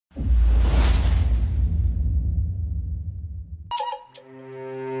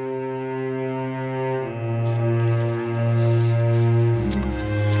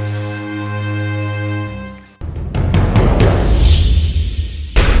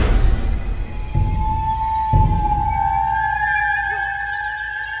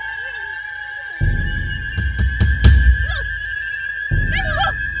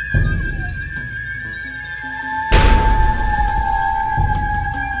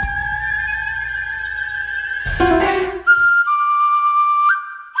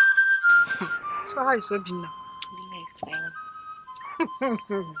How is Obina? Obina is fine.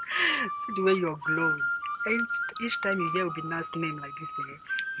 See the way you're glowing. Each time you hear Obina's name like this,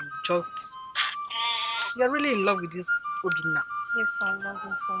 you're really in love with this Obina. Yes, I love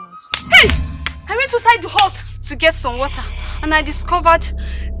him so much. Hey! I went inside the hut to get some water and I discovered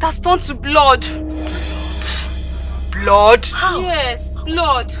that's turned to blood. Blood? How? Yes,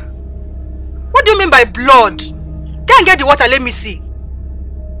 blood. What do you mean by blood? Go and get the water, let me see.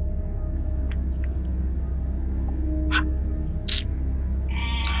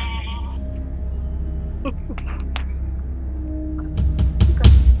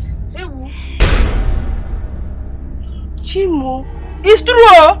 Chimo. It's true.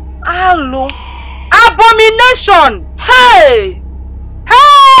 Hello. Abomination. Hey.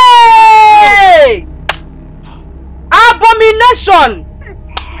 Hey. Abomination.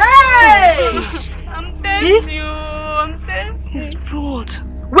 Hey. I'm telling you. I'm telling you. It's blood.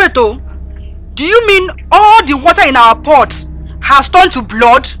 Wait, oh. Do you mean all the water in our pot has turned to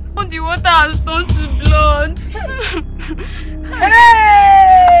blood? All the water has turned to blood.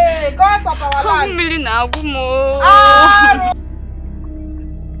 Hey! Gods of our land!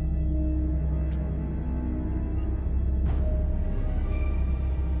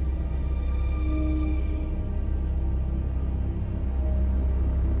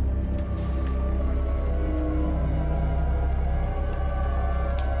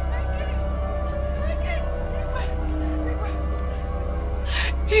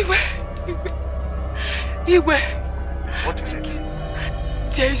 Igwe. What is it?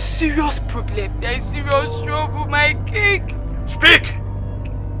 There is serious problem. There is serious trouble, my king. Speak!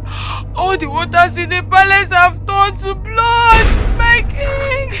 All the waters in the palace have turned to blood, my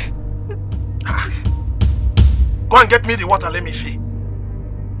king. Go and get me the water, let me see.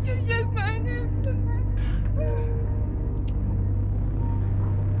 Yes, my niece.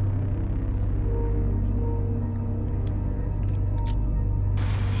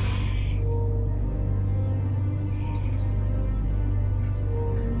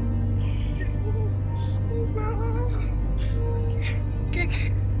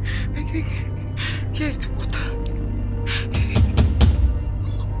 Here's the water.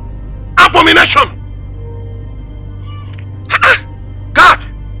 Abomination! God!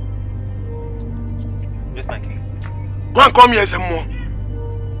 Yes, my king. Go and come here some more.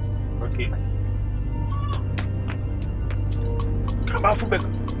 Okay. Come on, Fubek.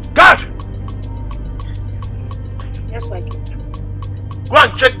 God! Yes, my king. Go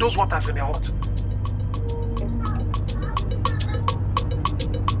and check those waters in the hut. Yes, my king.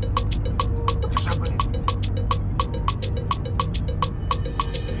 What is happening?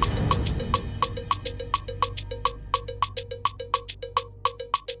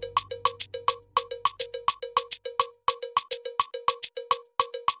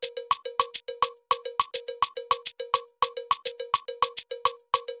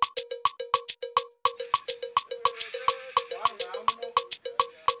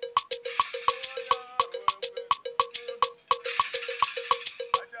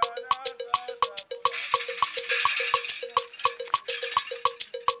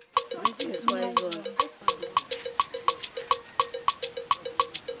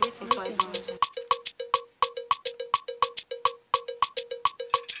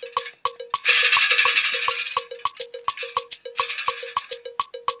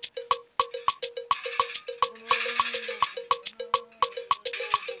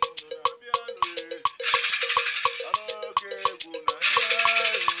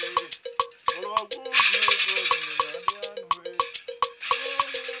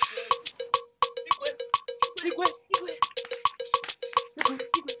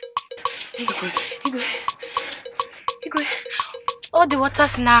 All the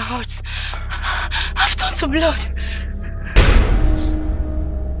waters in our hearts have turned to blood.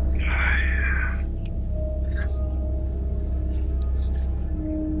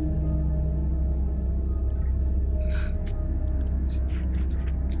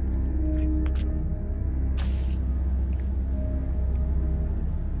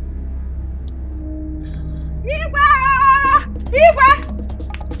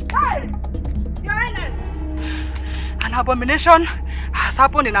 An abomination has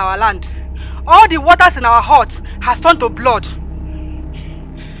happened in our land. All the waters in our hut has turned to blood.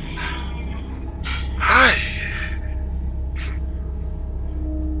 Hi.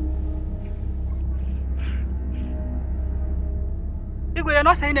 Igwe, you're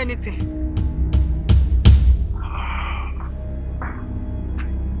not saying anything.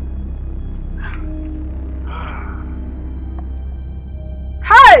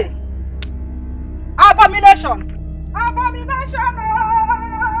 Hey! Abomination! Abomination!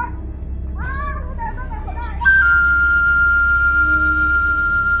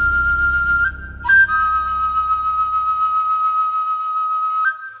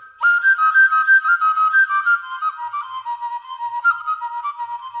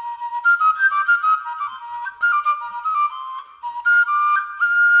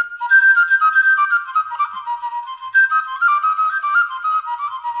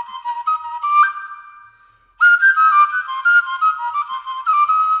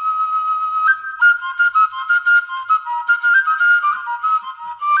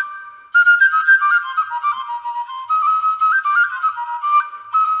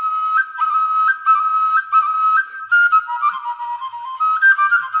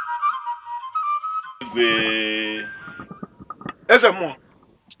 Igwe. Ezemo.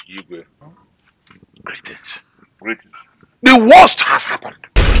 Igwe. Greetings. Greetings. The worst has happened.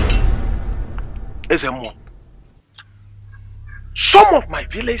 Ezemo. Some of my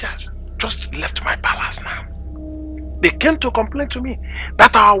villagers just left my palace now. They came to complain to me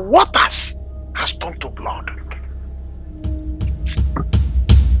that our waters has turned to blood.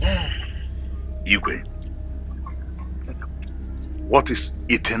 Igwe. What is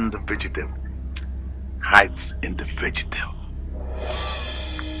eating the vegetable hides in the vegetable.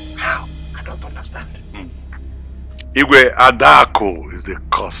 How? I don't understand. Igwe, Adako is the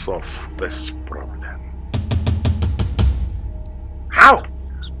cause of this problem. How?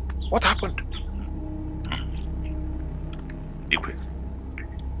 What happened? Igwe.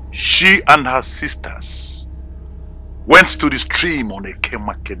 She and her sisters went to the stream on a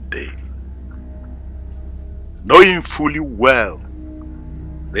K-market day, knowing fully well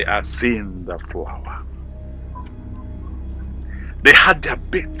they are seeing the flower. They had their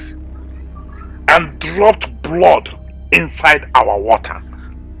bait and dropped blood inside our water.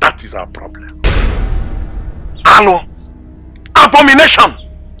 That is our problem. Alo! Abomination!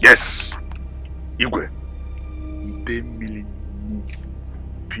 Yes, Igwe. Ide Mili needs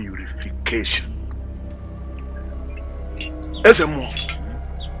purification. Ezemo,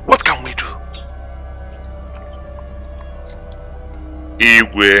 what can we do?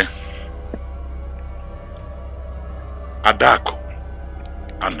 Igwe, Adako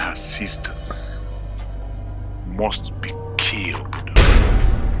and her sisters must be killed,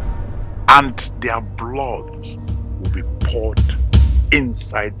 and their blood will be poured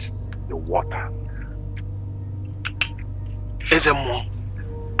inside the water. Ezemo,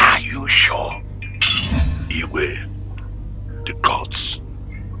 are you sure? Igwe, the gods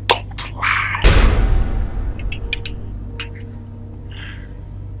don't lie.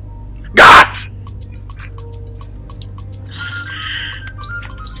 Guards!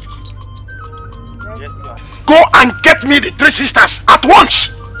 Yes, sir. Go and get me the 3 sisters at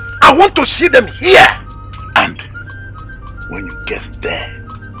once. I want to see them here. And when you get there,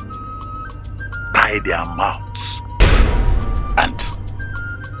 tie their mouths and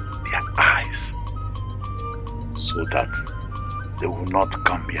their eyes so that they will not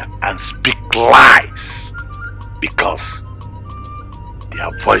come here and speak lies, because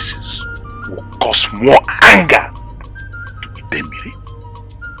their voices will cause more anger to Idemiri.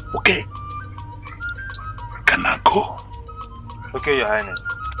 Okay? Can I go? Okay, Your Highness.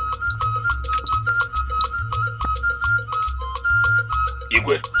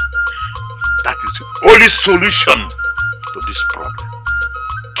 Igwe, that is the only solution to this problem.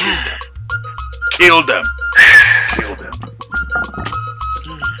 Kill them. Kill them. Kill them.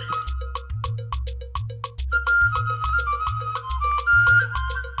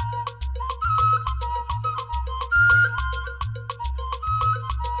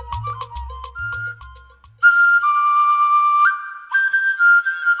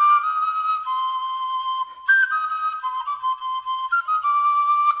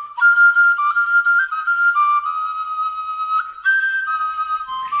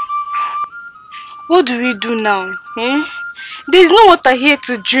 What do we do now? Eh? There is no water here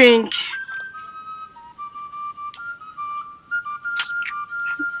to drink.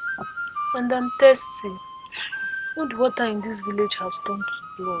 And I'm thirsty. All the water in this village has turned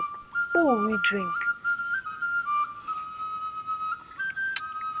to blood. What will we drink?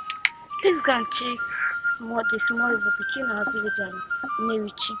 Please go and check the small river between our village and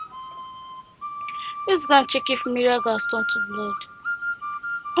Nerichi. Let's go and check if Miraga has turned to blood.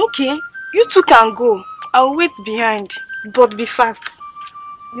 Okay, you two can go. I'll wait behind, but be fast.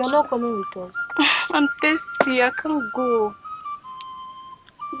 You're not coming with us. I'm thirsty, I can't go.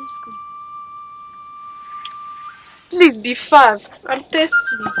 Let's go. Please be fast, I'm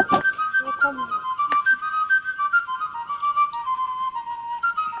thirsty. We're coming.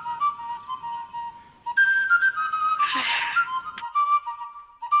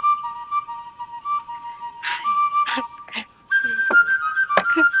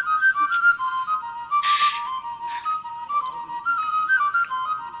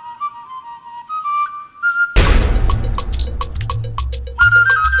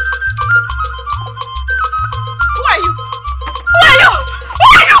 Who are you? Who are you? Who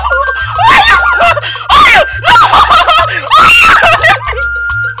are you? Who are you?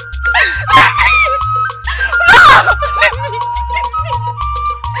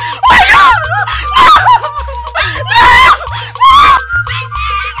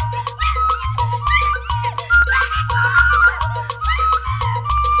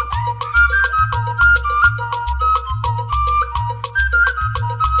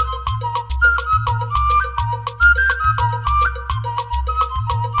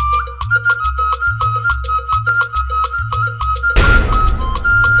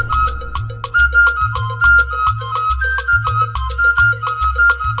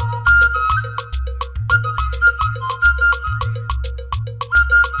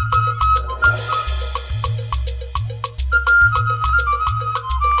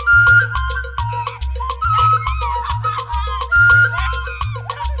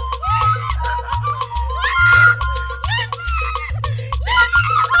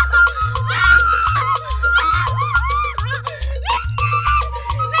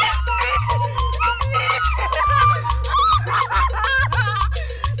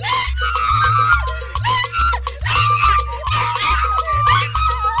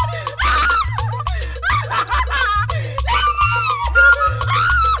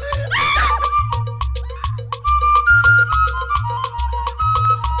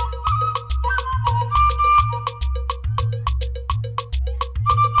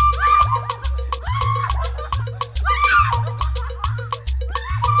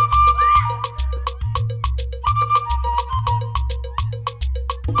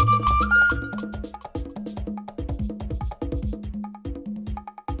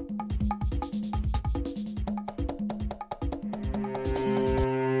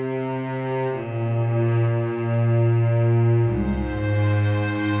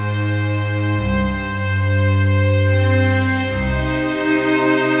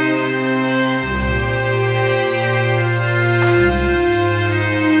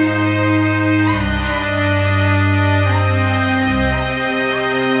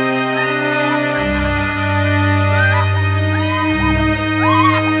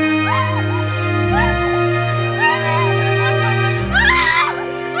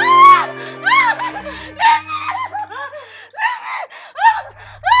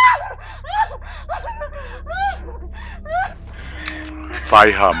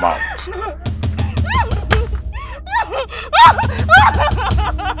 tie her mouth.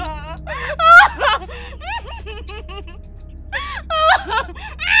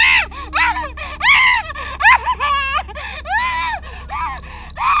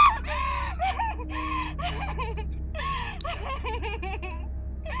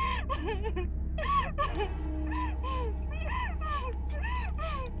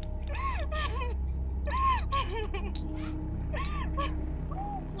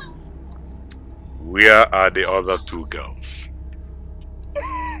 Where are the other two girls?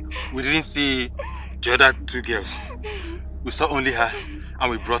 We didn't see the other two girls. We saw only her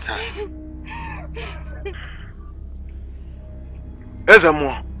and we brought her.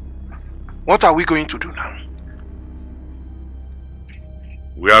 Ezemo, what are we going to do now?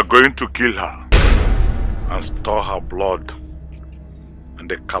 We are going to kill her and store her blood in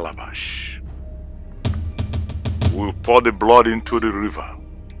the calabash. We'll pour the blood into the river.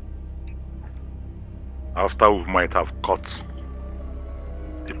 After we might have caught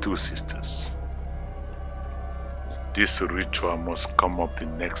the two sisters. This ritual must come up the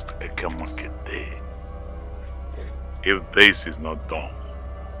next Eke market day. If this is not done,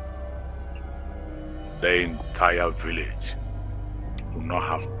 the entire village will not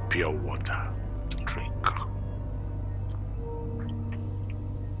have pure water to drink.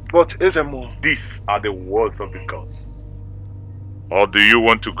 But Ezemo, These are the words of the gods. Or do you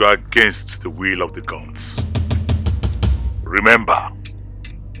want to go against the will of the gods? Remember,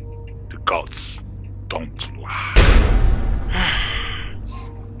 the gods don't lie.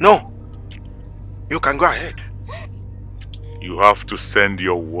 No. You can go ahead. You have to send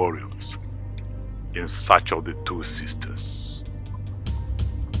your warriors in search of the two sisters.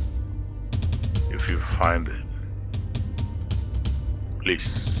 If you find them,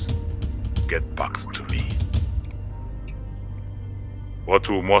 please get back to me. But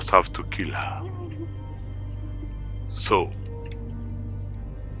we must have to kill her. So,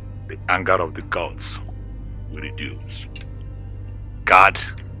 the anger of the gods will reduce. God,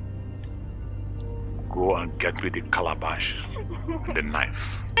 go and get me the calabash and the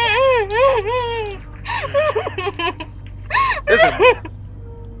knife.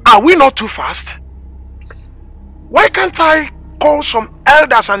 Are we not too fast? Why can't I call some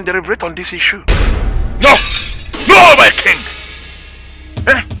elders and deliberate on this issue? No! No, my king!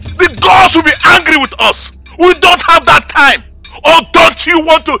 The gods will be angry with us. We don't have that time. Or don't you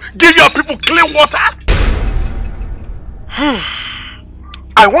want to give your people clean water?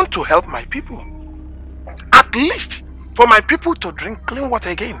 I want to help my people. At least for my people to drink clean water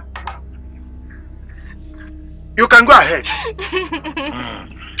again. You can go ahead.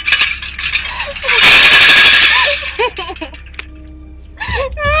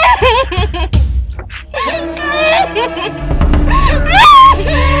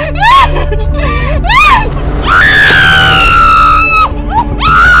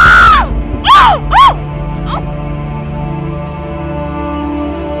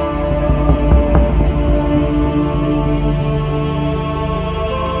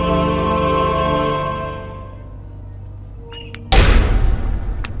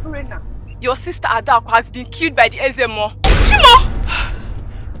 Your sister Adako has been killed by the Ezemo. Chima!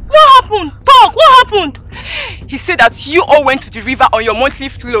 What happened? Talk! What happened? He said that you all went to the river on your monthly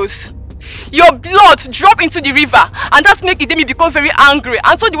flows. Your blood dropped into the river, and that's making Idemi become very angry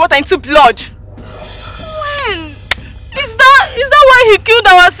and turned the water into blood. When? Is that why he killed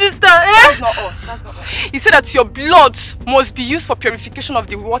our sister? Eh? That's not all. That's not all. He said that your blood must be used for purification of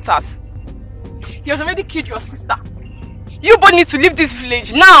the waters. He has already killed your sister. You both need to leave this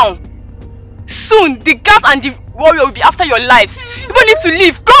village now. Soon, the guards and the warrior will be after your lives. You both need to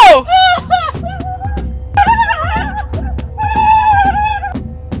leave. Go!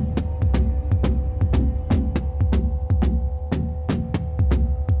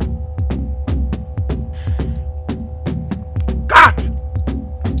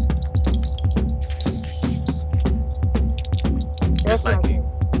 Yes, my king.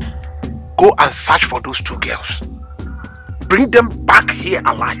 Go and search for those two girls. Bring them back here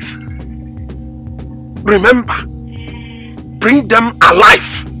alive. Remember, bring them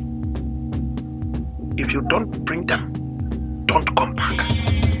alive. If you don't bring them, don't come back.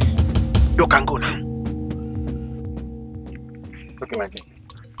 You can go now. Okay, my king.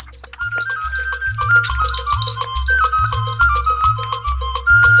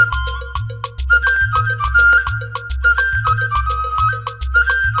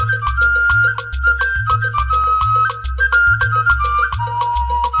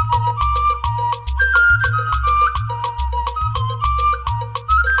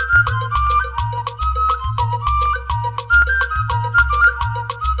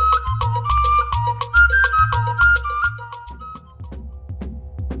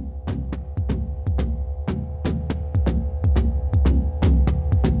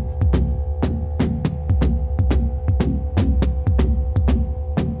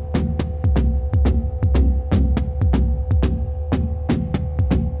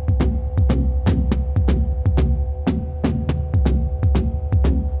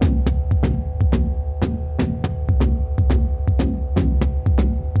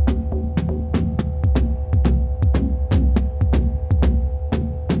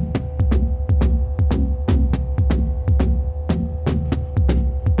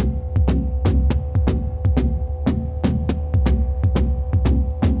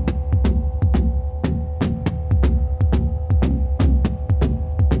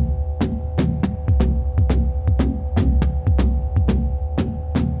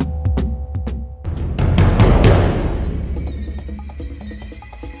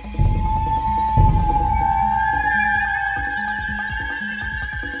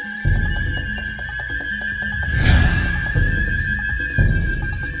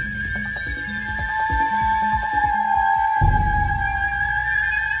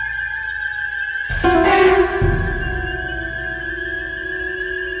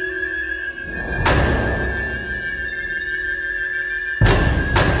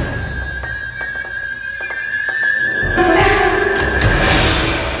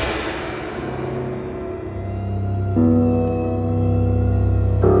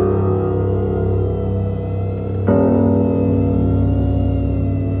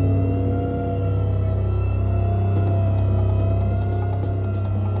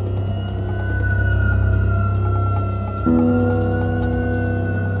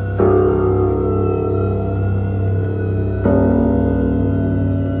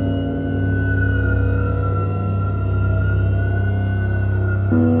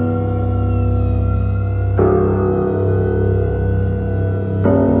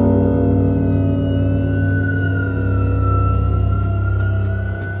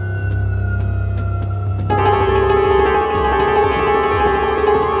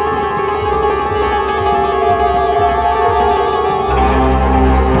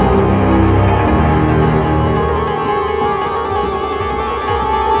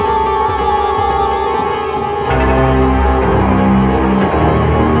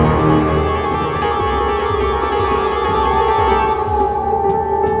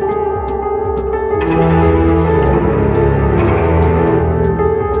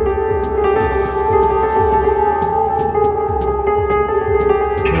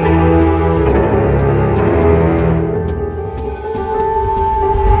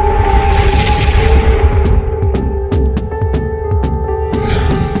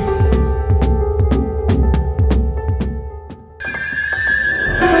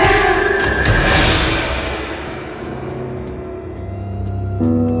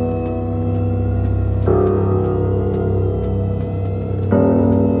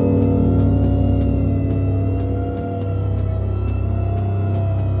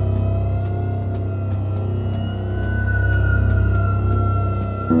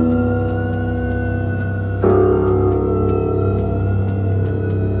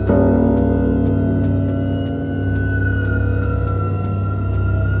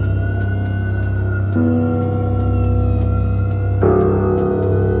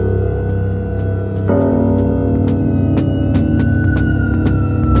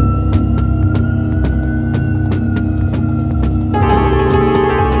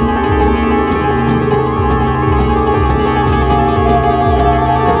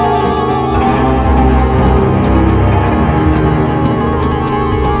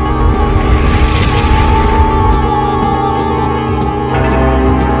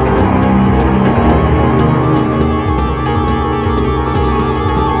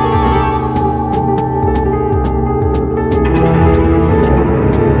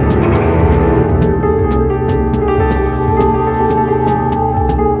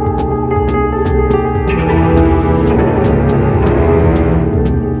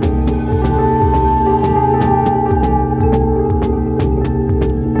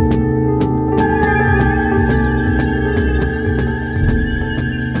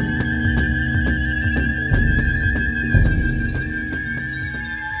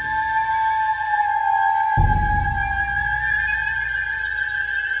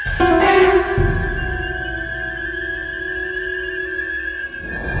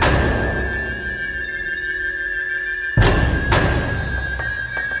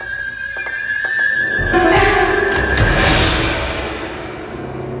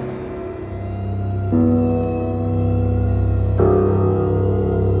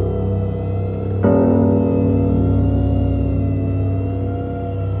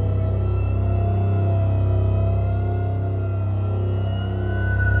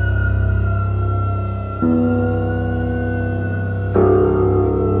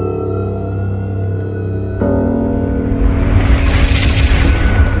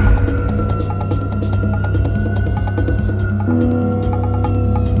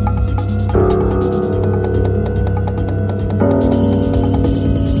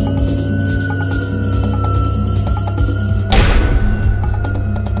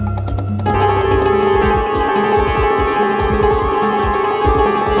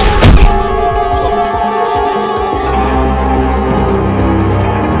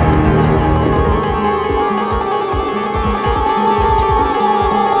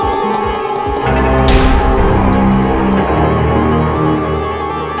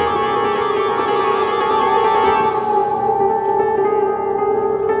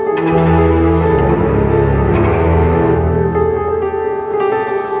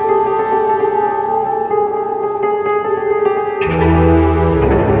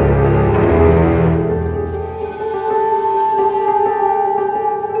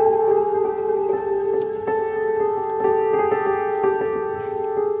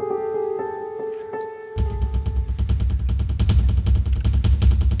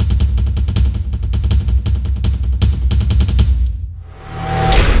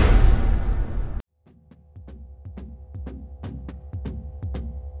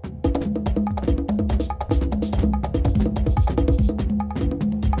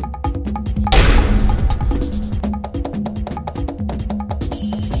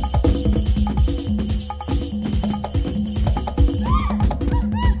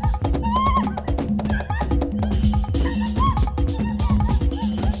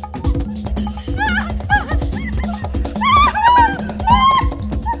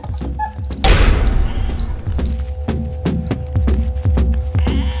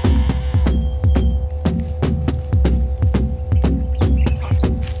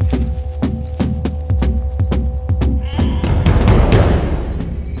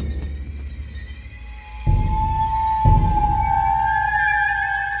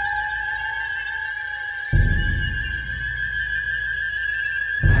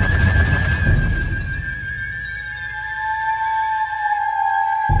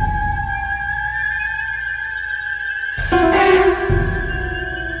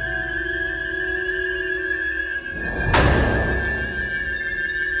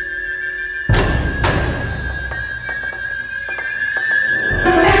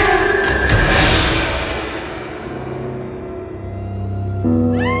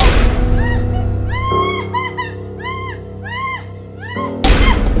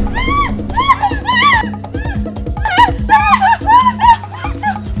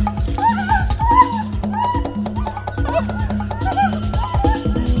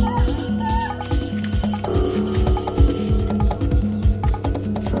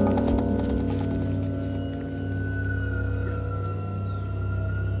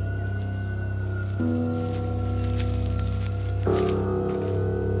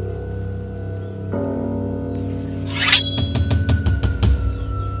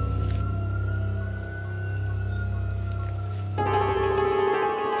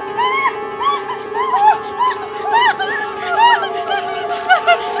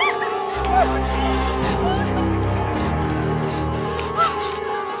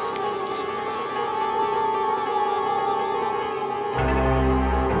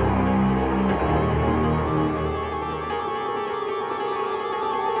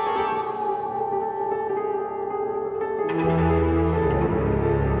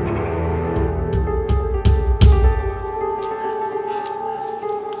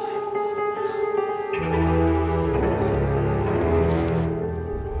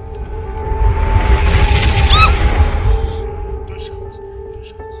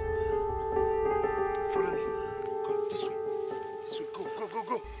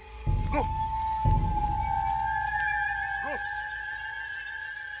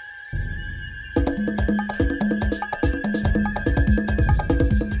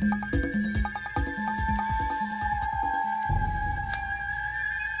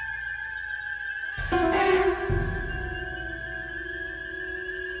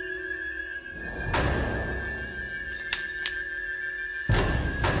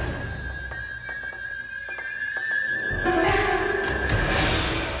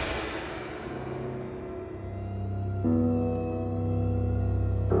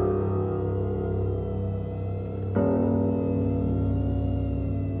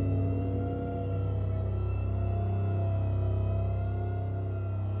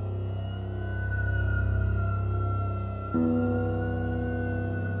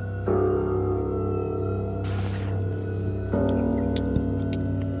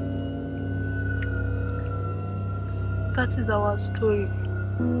 That is our story.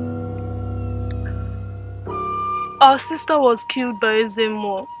 Our sister was killed by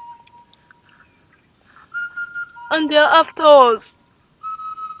Ezemo. And they are after us.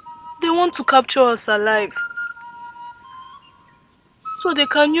 They want to capture us alive. So they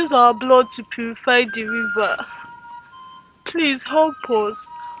can use our blood to purify the river. Please help us.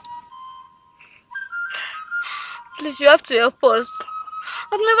 Please, you have to help us.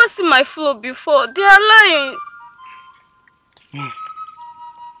 I've never seen my flow before. They are lying.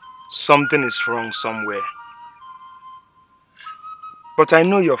 Something is wrong somewhere. But I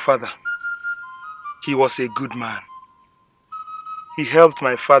know your father. He was a good man. He helped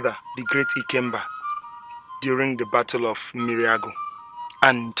my father, the great Ikemba, during the Battle of Miriago.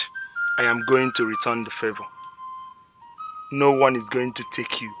 And I am going to return the favor. No one is going to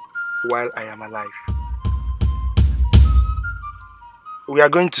take you while I am alive. We are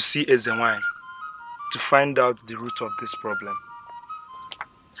going to see Ezenwai to find out the root of this problem.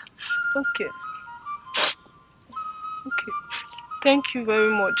 Okay. Thank you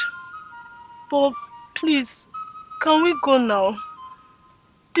very much. But please, can we go now?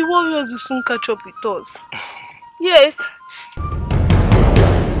 The warriors will soon catch up with us. Yes.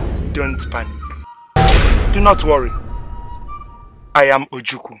 Don't panic. Do not worry. I am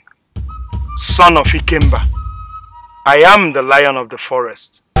Ojuku, son of Ikemba. I am the lion of the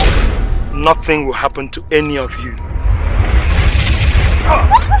forest. Nothing will happen to any of you.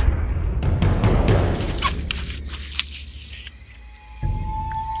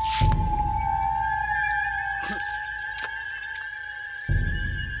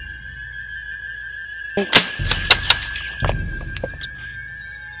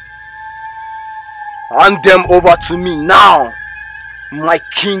 Hand them over to me now. My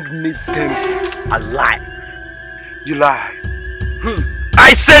king needs them alive. You lie.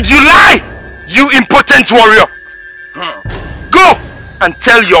 I said you lie! You impotent warrior! Go and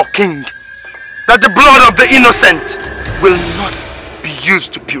tell your king that the blood of the innocent will not be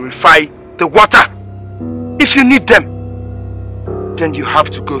used to purify the water. If you need them, then you have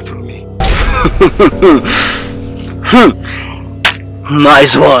to go through me.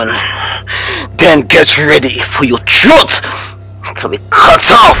 Nice one. Then get ready for your throat to be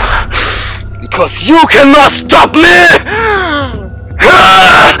cut off, because you cannot stop me!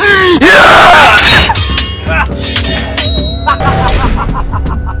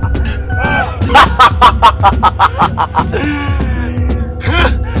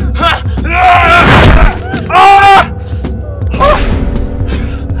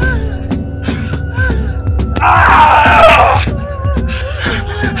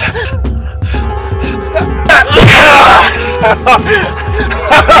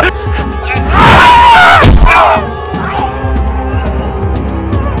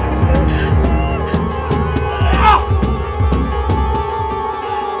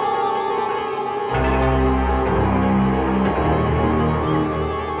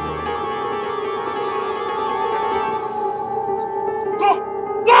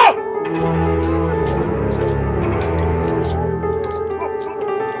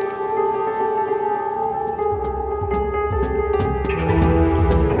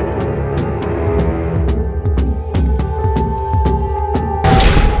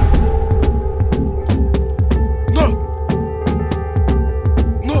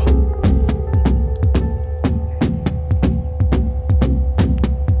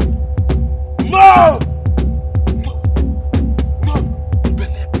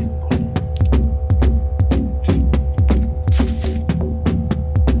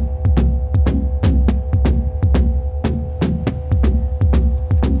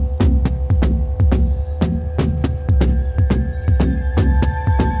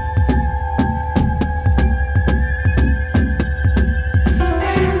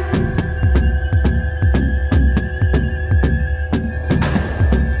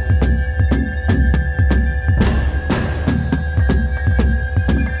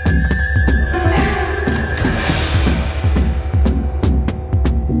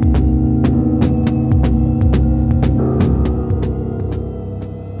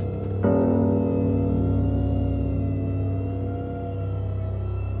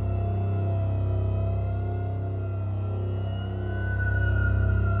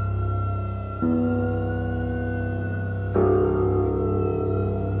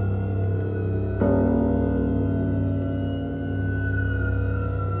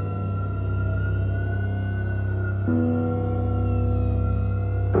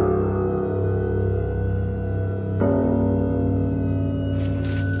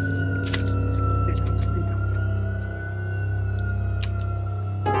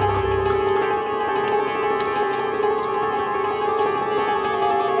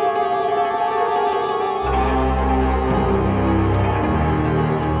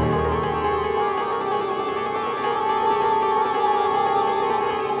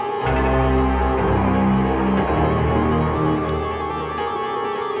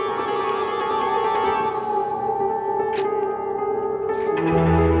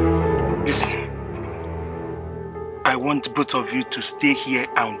 I want both of you to stay here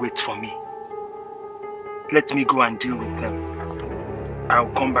and wait for me. Let me go and deal with them.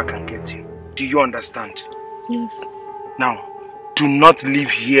 I'll come back and get you. Do you understand? Yes. Now, do not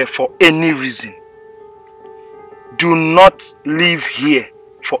leave here for any reason. Do not leave here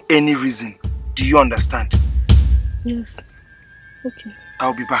for any reason. Do you understand? Yes. Okay.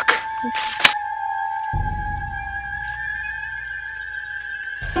 I'll be back. Okay.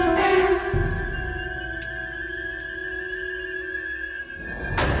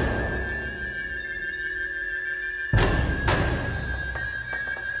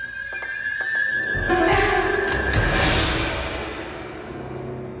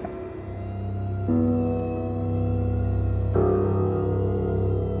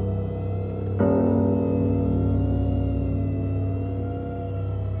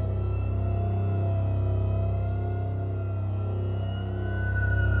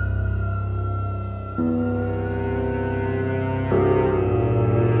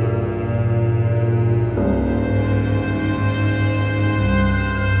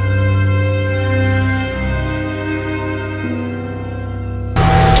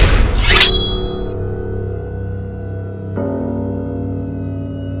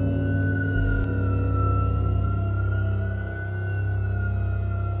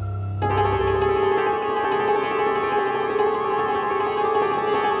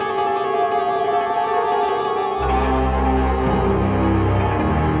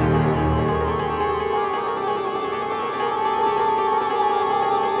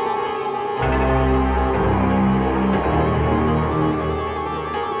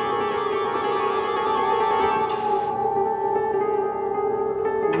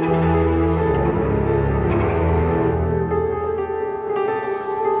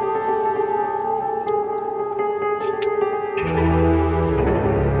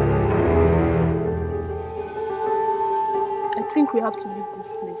 We have to leave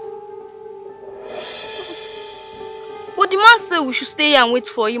this place. But the man said we should stay here and wait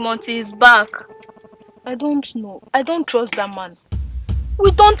for him until he's back. I don't know. I don't trust that man.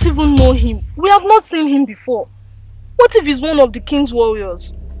 We don't even know him. We have not seen him before. What if he's one of the king's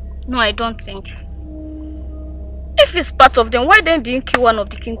warriors? No, I don't think. If he's part of them, why then didn't he kill one of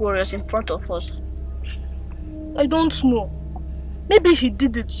the king warriors in front of us? I don't know. Maybe he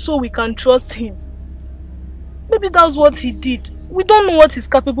did it so we can trust him. Maybe that's what he did. We don't know what he's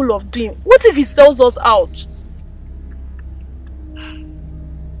capable of doing. What if he sells us out?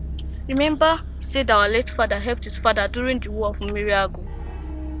 Remember, he said our late father helped his father during the war of Miriago.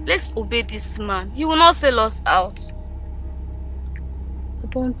 Let's obey this man. He will not sell us out. I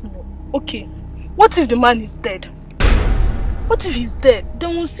don't know. Okay, what if the man is dead? What if he's dead?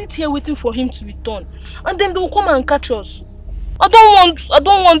 Then we'll sit here waiting for him to return. And then they'll come and catch us. I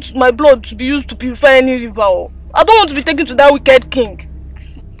don't want my blood to be used to purify any river. I don't want to be taken to that wicked king.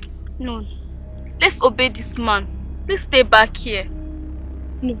 No. Let's obey this man. Please stay back here.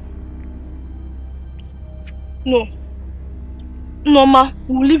 No. No. Norma,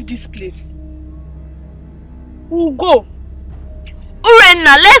 we'll leave this place. We'll go.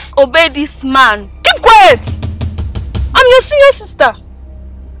 Urena, let's obey this man. Keep quiet! I'm your senior sister.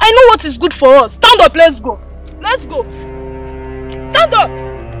 I know what is good for us. Stand up, let's go. Let's go. Stand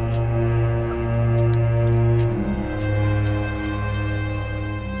up!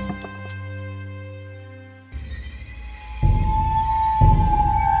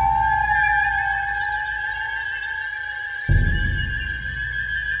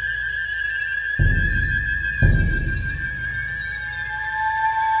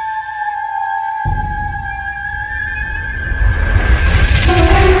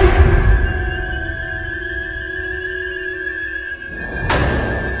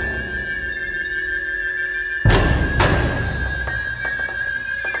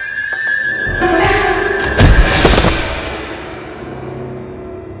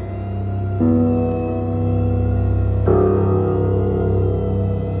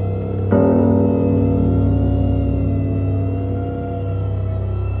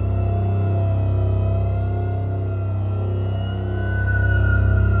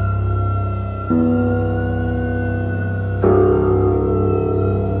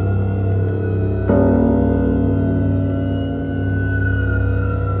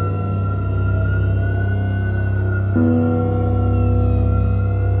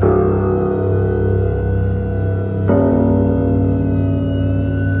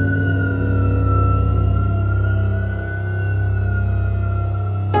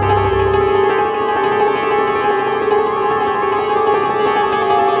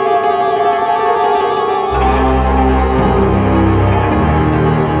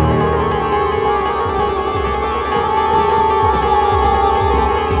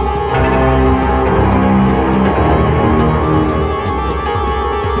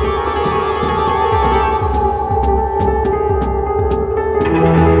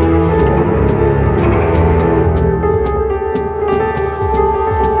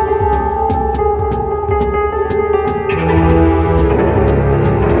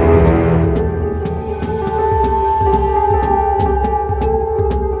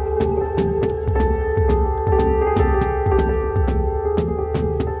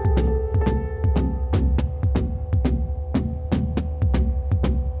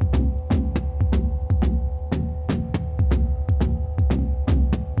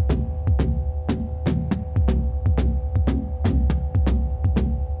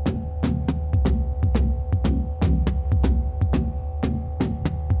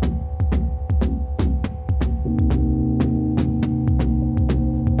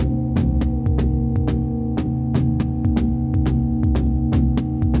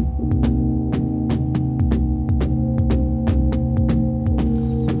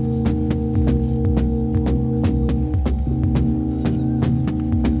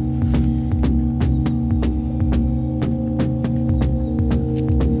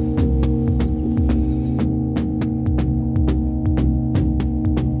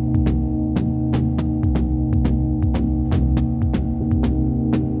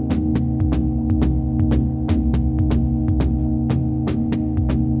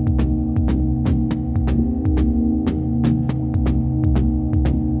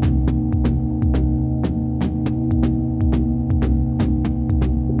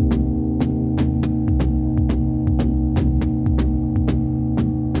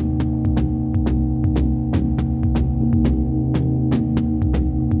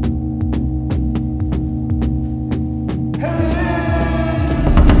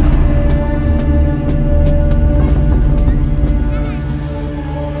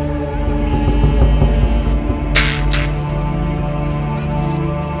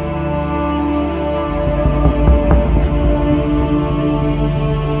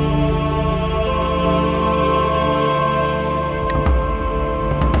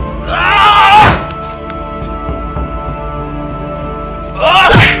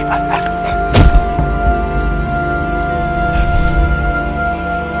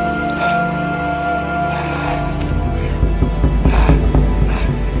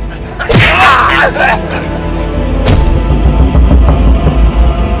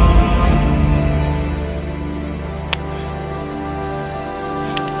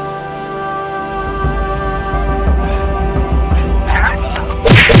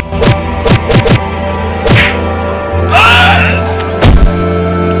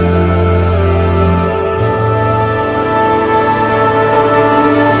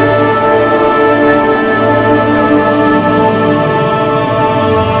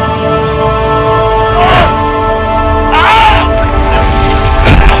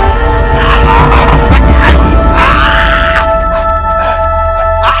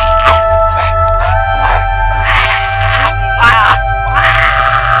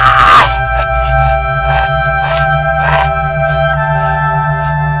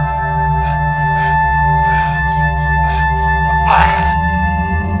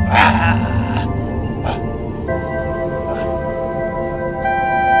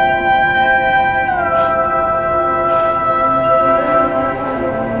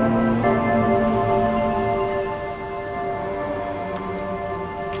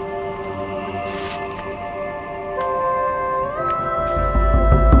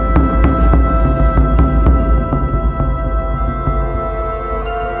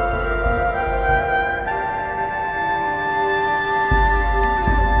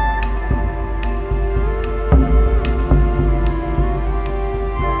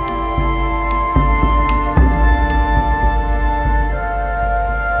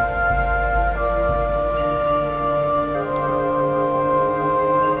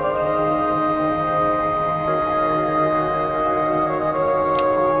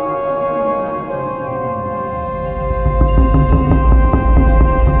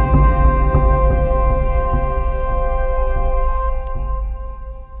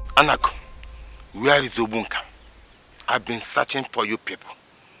 Anako, where is Obunka? I've been searching for you people.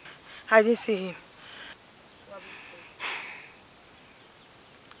 I didn't see him.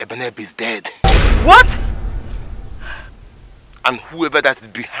 Ebenebe is dead. What? And whoever that is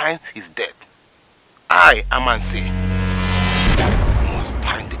behind is dead. I, Amansi, must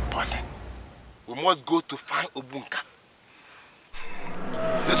find the person. We must go to find Obunka.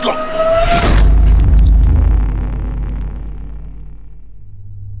 Let's go.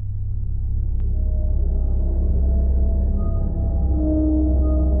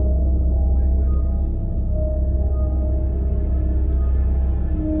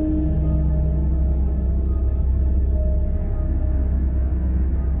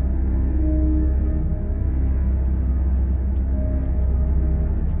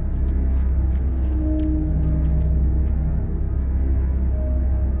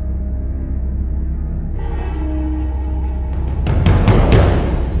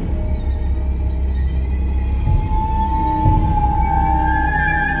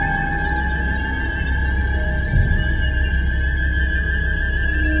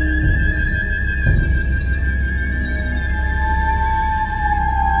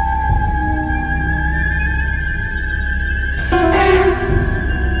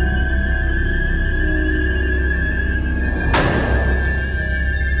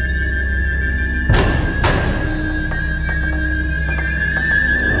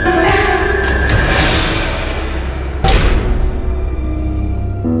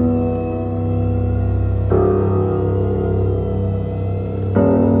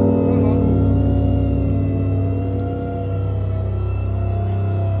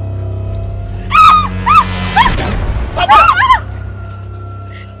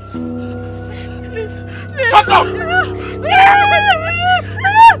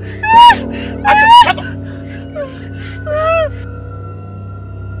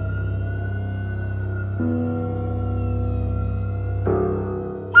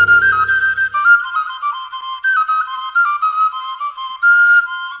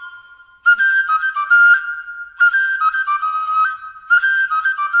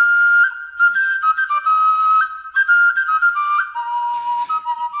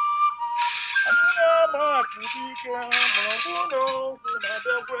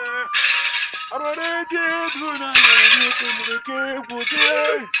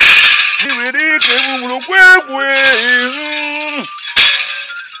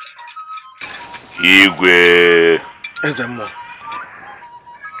 Igwe. Ezemo.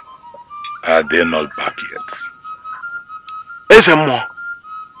 Are they not back yet? Ezemo.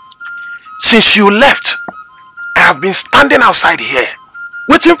 Since you left, I have been standing outside here,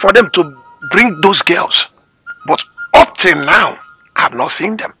 waiting for them to bring those girls. But up till now, I have not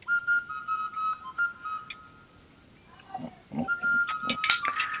seen them.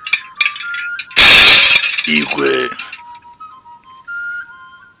 Igwe,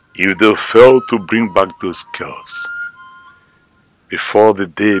 if they fail to bring back those girls before the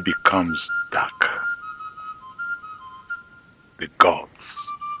day becomes dark, the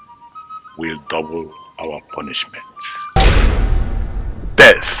gods will double our punishment.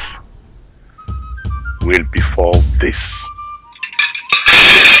 Death will befall this.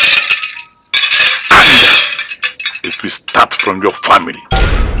 And it will start from your family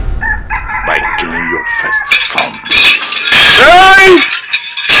by killing your first son. Hey!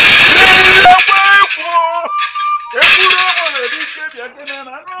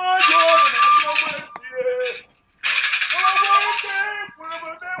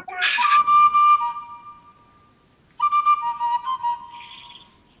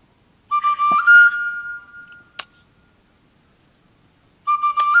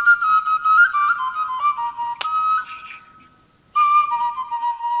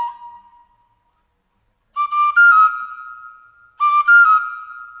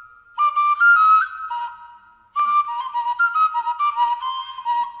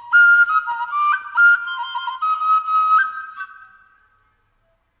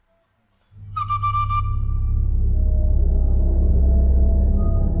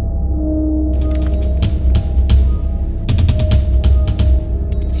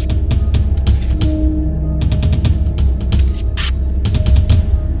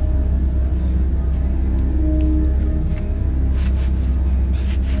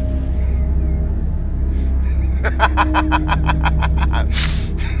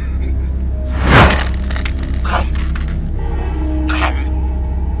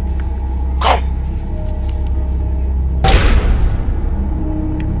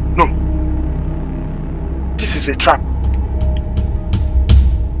 Is a trap.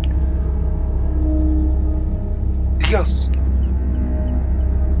 The girls.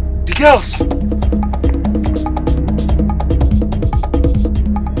 girls.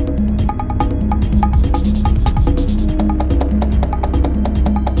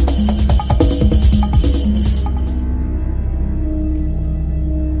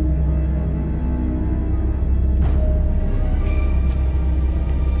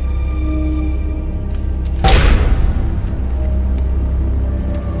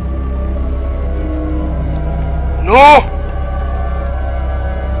 No!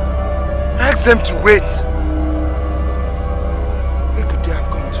 Ask them to wait. Where could they have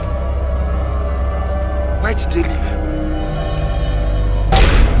gone to? Why did they leave?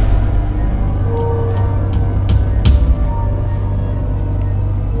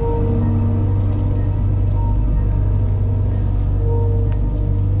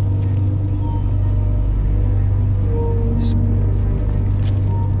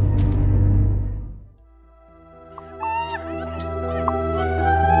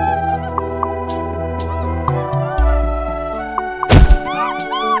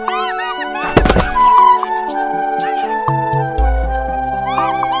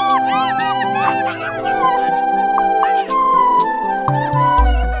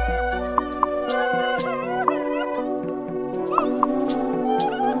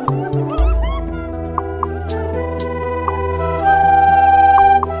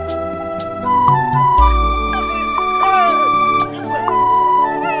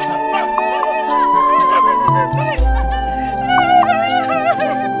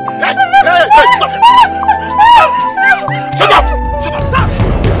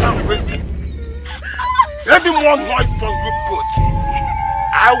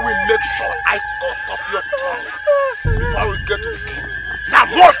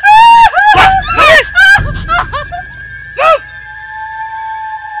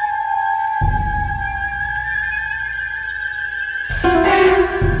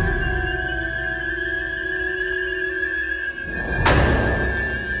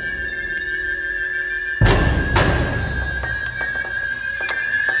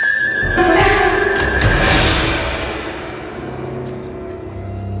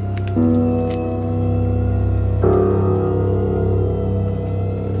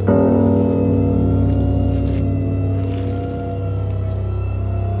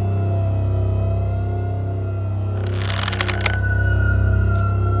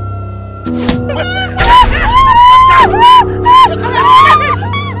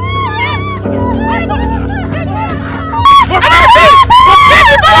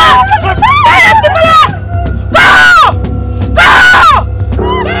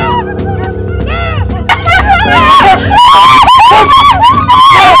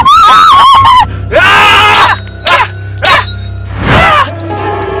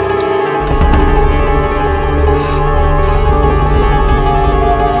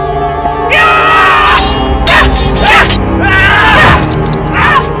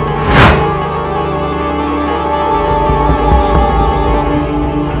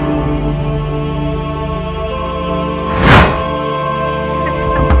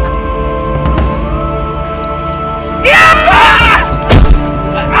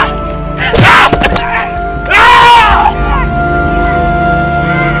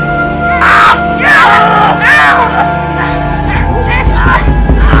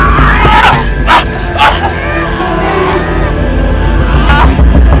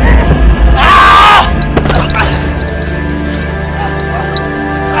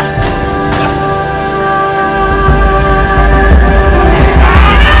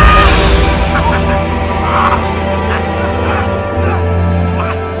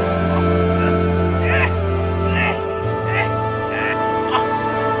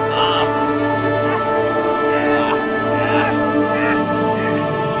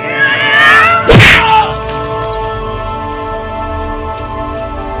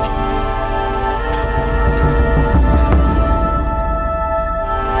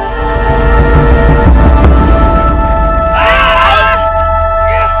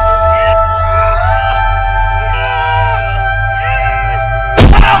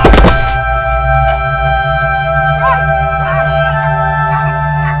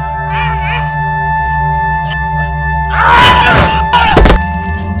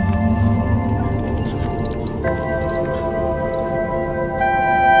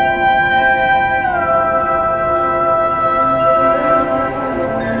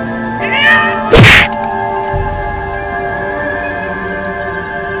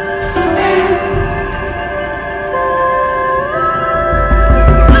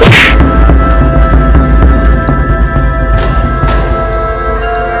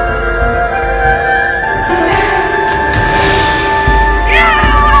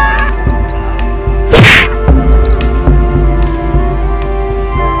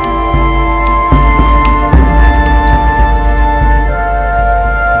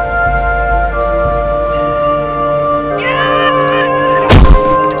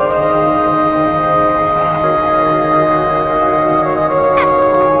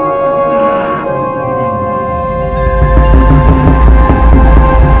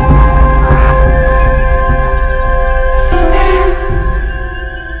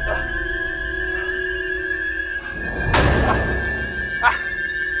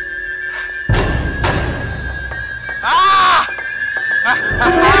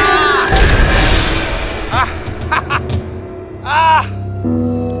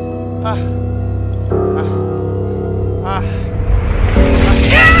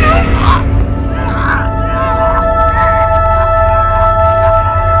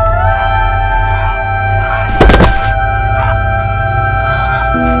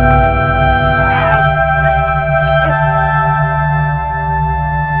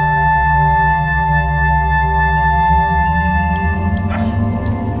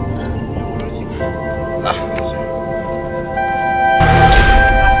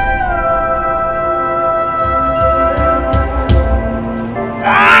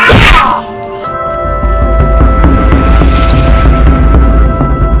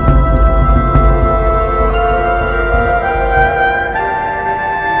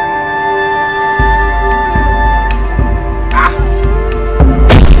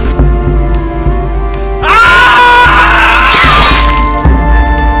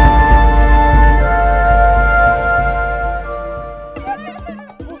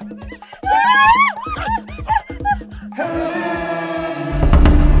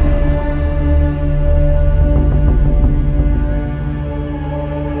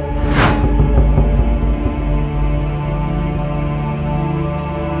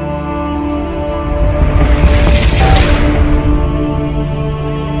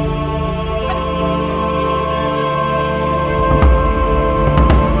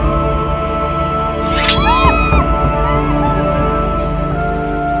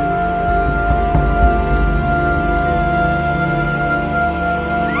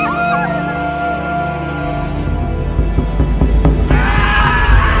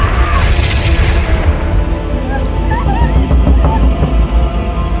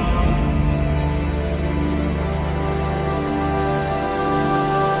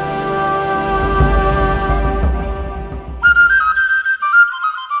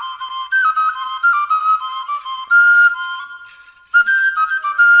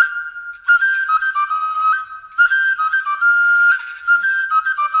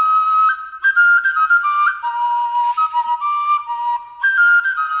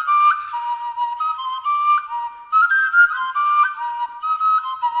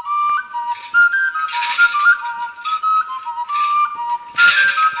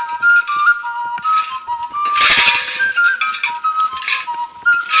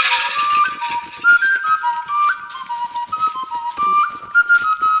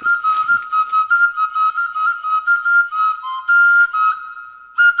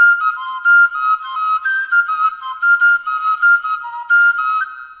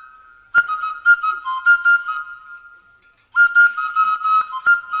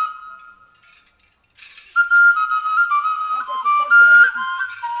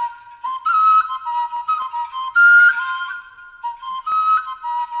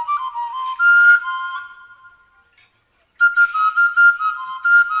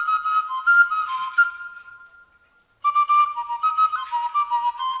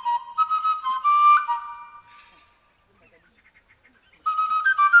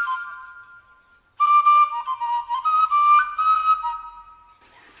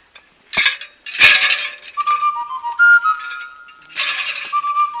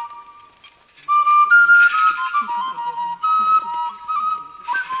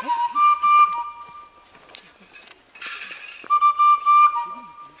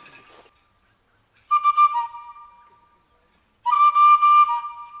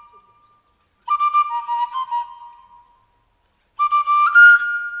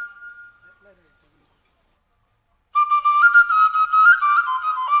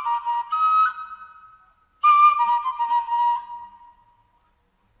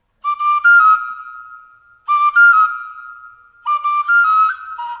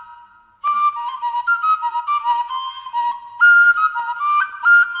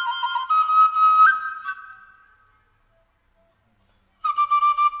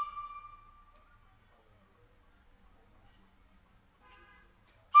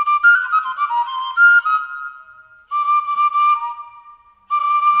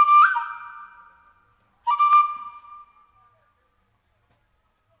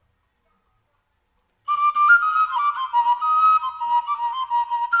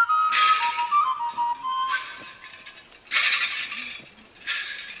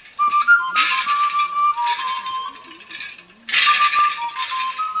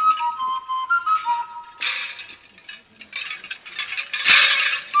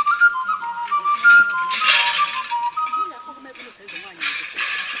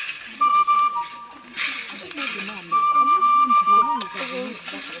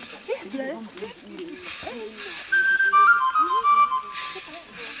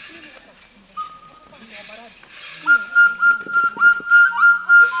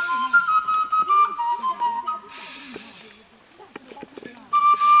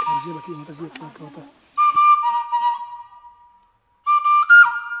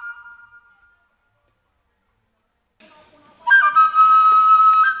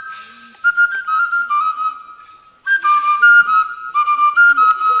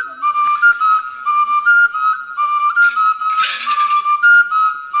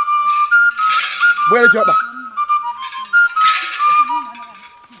 Diokpa.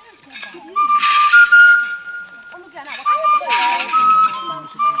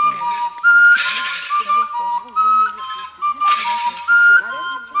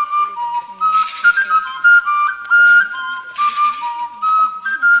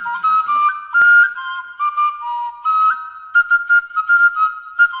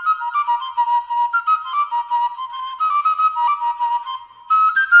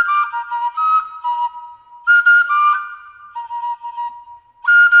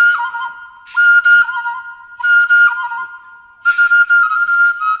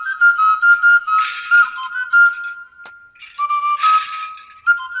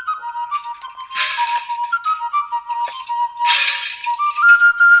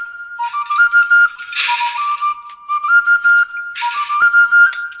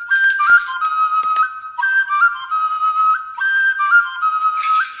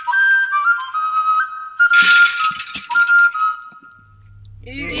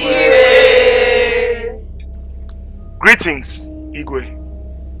 Greetings, Igwe.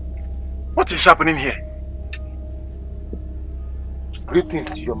 What is happening here?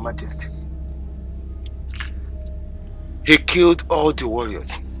 Greetings, Your Majesty. He killed all the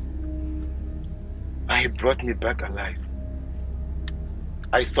warriors. And he brought me back alive.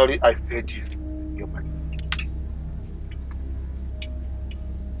 I sorry I failed you, Your Majesty.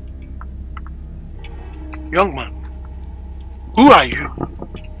 Young man, who are you?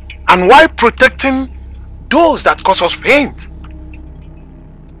 And why protecting those that cause us pain?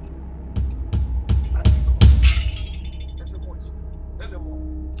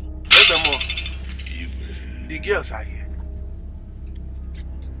 The girls are here.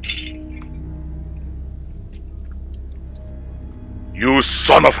 You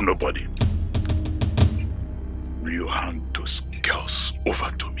son of nobody. Will you hand those girls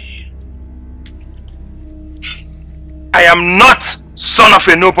over to me? I am not son of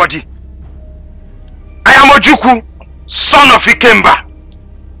a nobody. I am Ojukwu, son of Ikemba.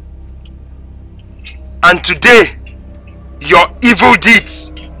 And today, your evil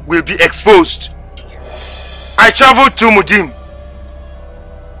deeds will be exposed. I traveled to Mudim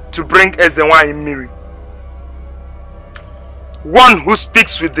to bring Ezenwa Imiri, one who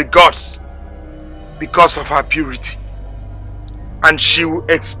speaks with the gods because of her purity. And she will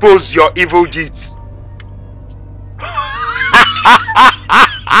expose your evil deeds.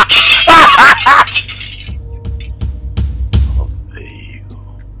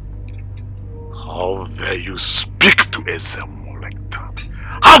 How dare you speak to Ezemo like that?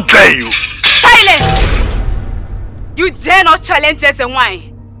 How dare you? Silence! You dare not challenge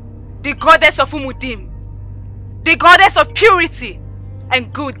Ezenwa, the goddess of Umudim, the goddess of purity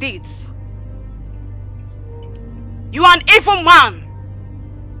and good deeds. You are an evil man,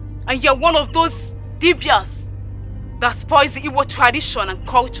 and you're one of those dibias that spoils the Igbo tradition and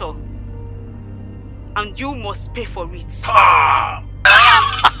culture, and you must pay for it.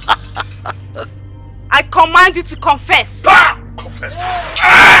 I command you to confess. Confess.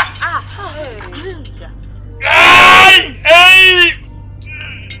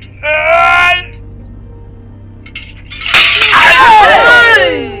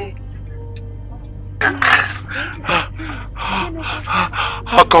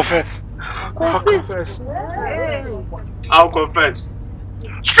 I'll confess. I'll confess. I'll confess.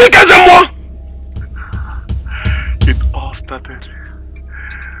 Speak as a more. It all started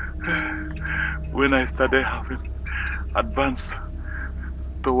when I started having advance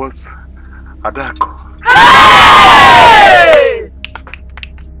towards Adako. Hey!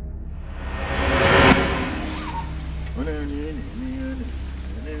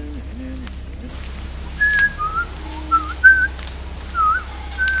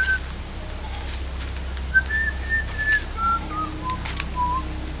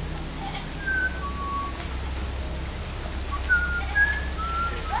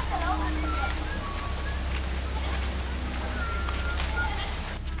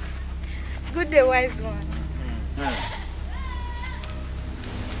 Good day, wise one.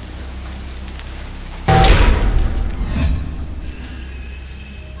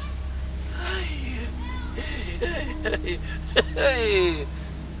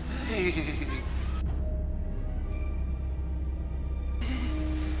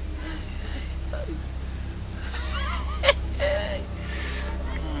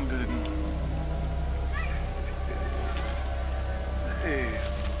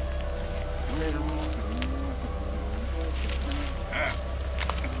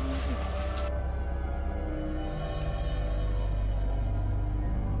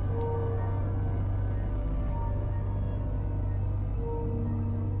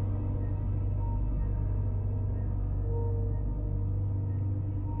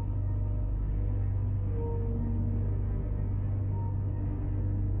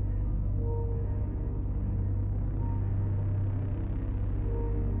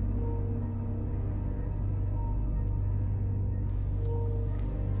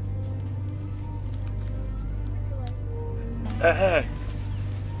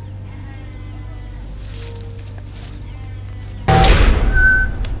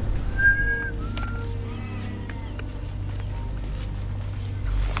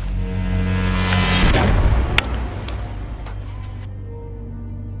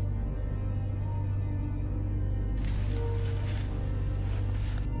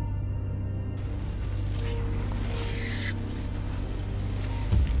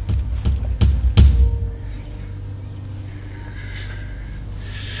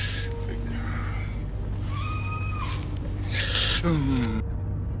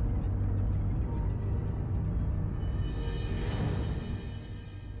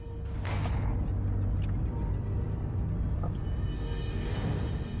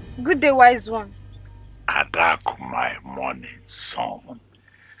 Good day, wise one. Adaku, my morning son.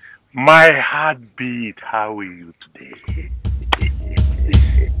 My heartbeat, how are you today?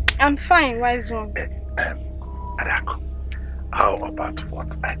 I'm fine, wise one. Adaku, how about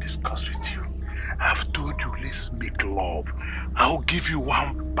what I discussed with you? I've told you, let's make love. I'll give you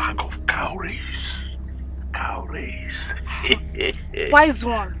 1 bag of cowries. Cowries. Wise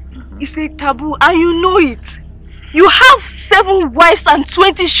one, it's a taboo and you know it. You have 7 wives and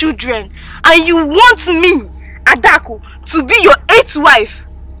 20 children and you want me, Adaku, to be your 8th wife.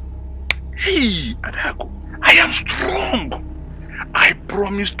 Hey, Adaku, I am strong. I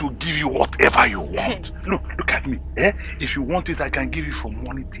promise to give you whatever you want. Look at me. If you want it, I can give you from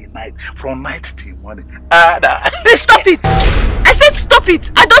morning till night. From night till morning. Please stop it. I said stop it.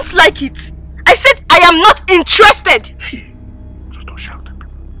 I don't like it. I said I am not interested. Hey, just don't shout at me.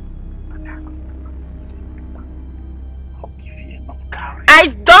 I'll give you enough courage. I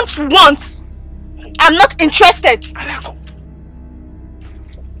don't want. I'm not interested. Adaku.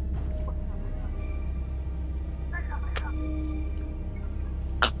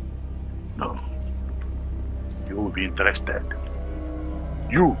 No. You will be interested.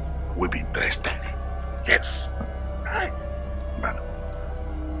 You will be interested. Yes. Right. Madam.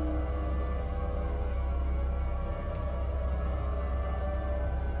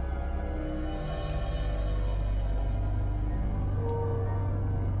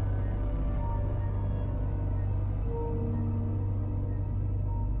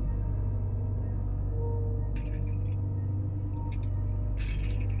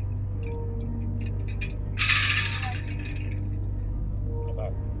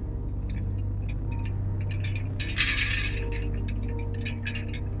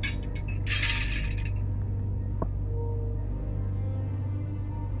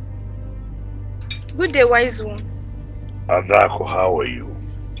 Good day, wise one. Adaku, how are you?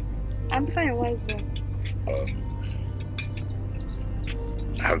 I'm fine, wise one.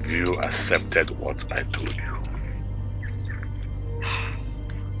 Have you accepted what I told you?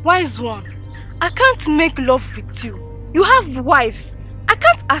 Wise one, I can't make love with you. You have wives. I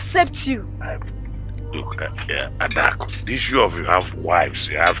can't accept you. Look, Adaku, the issue of you have wives,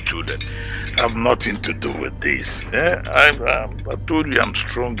 you have children, have nothing to do with this. I told you I'm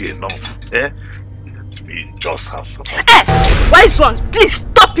strong enough. Let me just have some. Wise one, please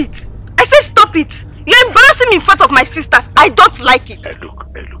stop it. I said stop it. You're embarrassing me in front of my sisters. I don't like it. Look,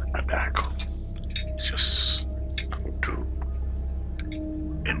 Adaku. Just, I will do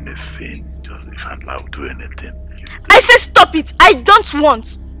anything. Just if I'll do anything. I said stop it. I don't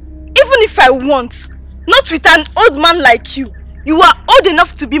want. Even if I want, not with an old man like you. You are old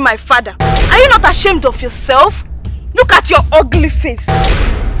enough to be my father. Are you not ashamed of yourself? Look at your ugly face.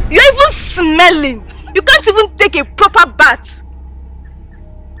 You're even smelling. You can't even take a proper bath.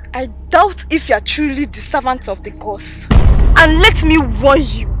 I doubt if you are truly the servant of the gods. And let me warn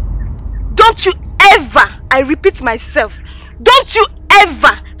you. Don't you ever, I repeat myself, don't you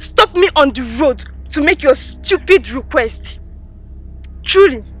ever stop me on the road to make your stupid request.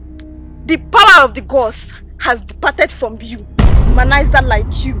 Truly, the power of the gods has departed from you, humanizer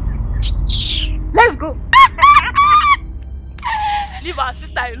like you. Let's go. Leave our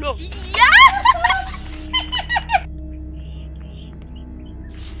sister alone. Yeah.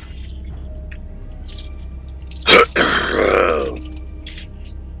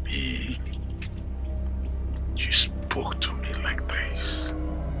 You spoke to me like this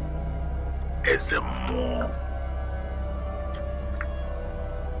as a more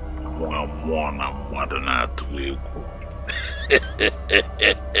than a twig.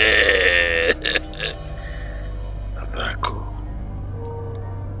 Adaku,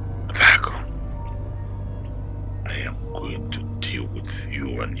 I am going to deal with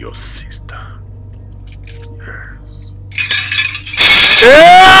you and your sister. Yes.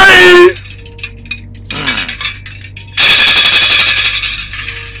 Hey!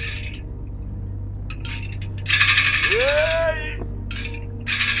 Hey!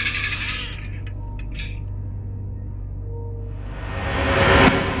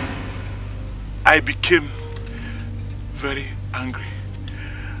 I became very angry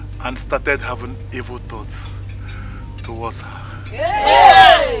and started having evil thoughts towards her.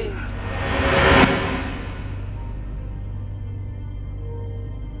 Yay!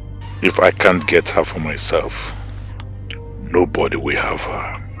 If I can't get her for myself, nobody will have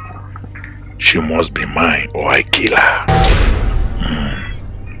her. She must be mine or I kill her.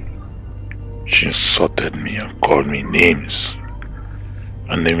 She insulted me and called me names.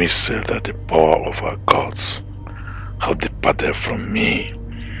 And then we said that the power of our gods have departed from me.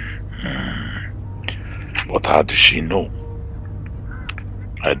 But how does she know?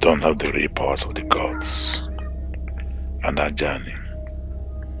 I don't have the real powers of the gods. And our journey.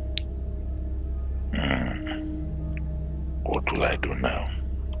 What will I do now?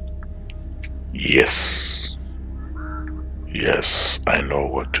 Yes, I know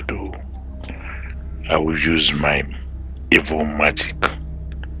what to do. I will use my evil magic.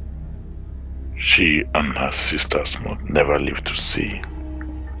 She and her sisters must never live to see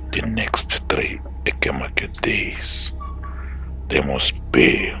the next 3 Epicmaxtv days. They must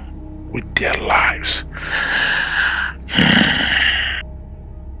pay with their lives.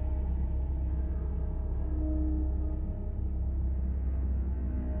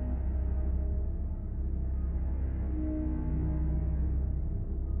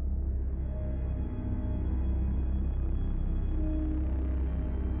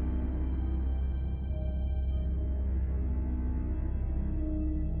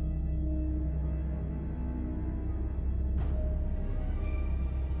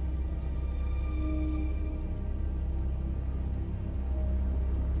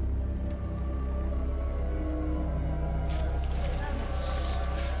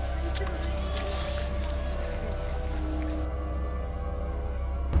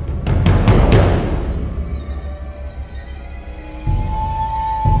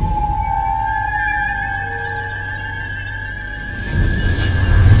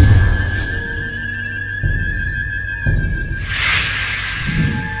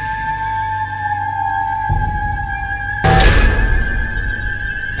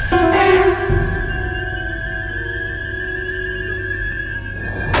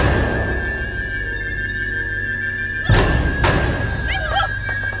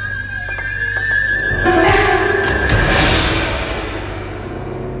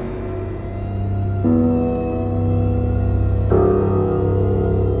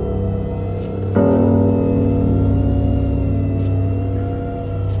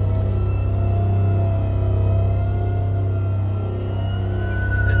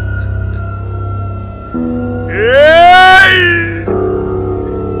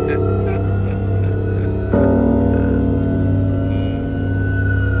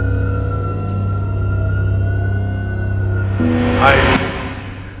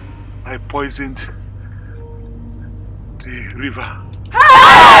 I poisoned the river.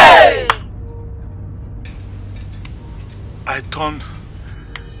 Hey! I turned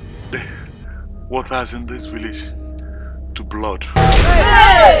the waters in this village to blood.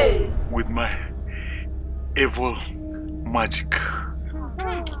 Hey! With my evil magic.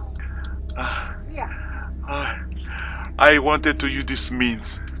 I wanted to use this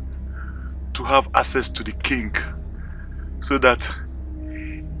means to have access to the king so that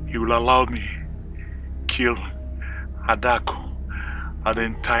he will allow me kill Adako and the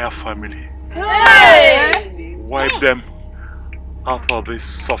entire family. Hey! Wipe them out of the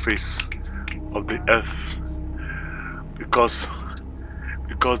surface of the earth because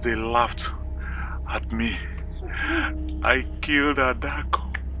they laughed at me. I killed Adako.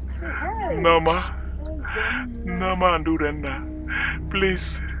 Nama and Durenda,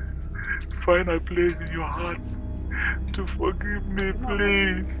 please find a place in your hearts to forgive me,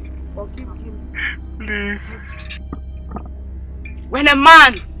 please. Please. When a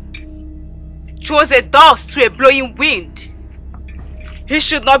man throws a dust to a blowing wind, he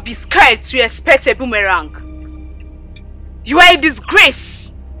should not be scared to expect a boomerang. You are a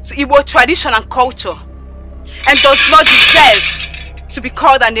disgrace to Igbo tradition and culture and does not deserve to be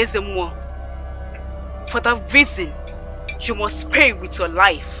called an Ezemo. For that reason, you must pay with your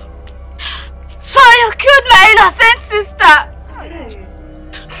life. So you killed my innocent sister!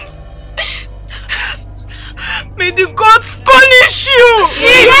 May the gods punish you!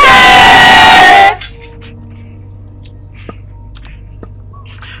 Yeah!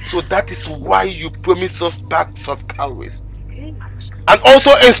 So that is why you promised us bags of calories. And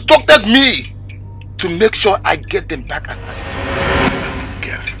also instructed me to make sure I get them back alive.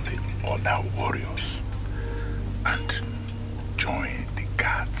 Get the other warriors and join the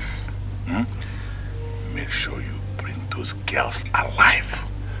guards. Make sure you bring those girls alive.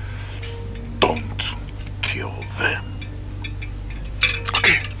 Don't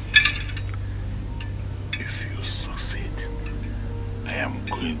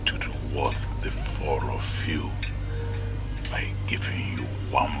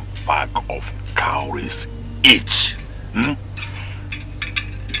of cowries each. You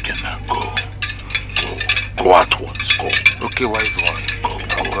can now go. Go at once. Go. Okay, wise one.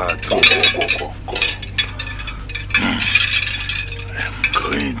 Go.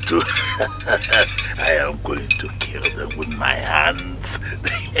 I am going to kill them with my hands.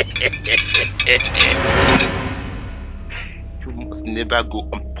 You must never go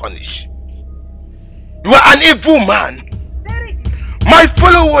unpunished. You are an evil man. My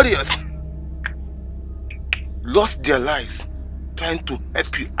fellow warriors lost their lives trying to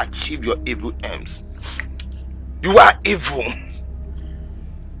help you achieve your evil aims. You are evil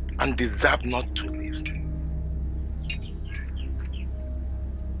and deserve not to live.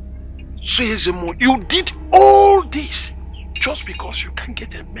 So you did all this just because you can't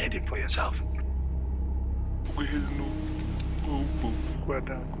get a maiden for yourself.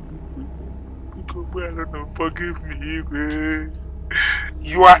 Forgive me.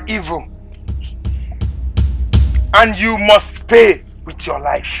 You are evil and you must pay with your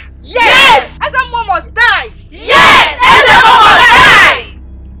life. Yes! Ezemo must die! Yes! Ezemo must die!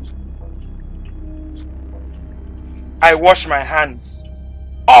 I wash my hands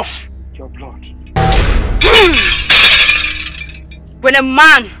off your blood. When a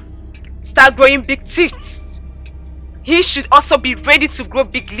man starts growing big teeth, he should also be ready to grow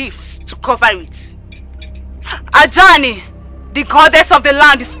big lips to cover it. Ajani, the goddess of the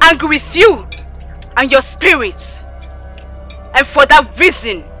land, is angry with you and your spirit. And for that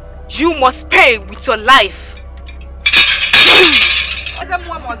reason, you must pay with your life.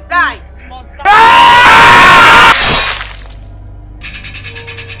 Ezemo must die!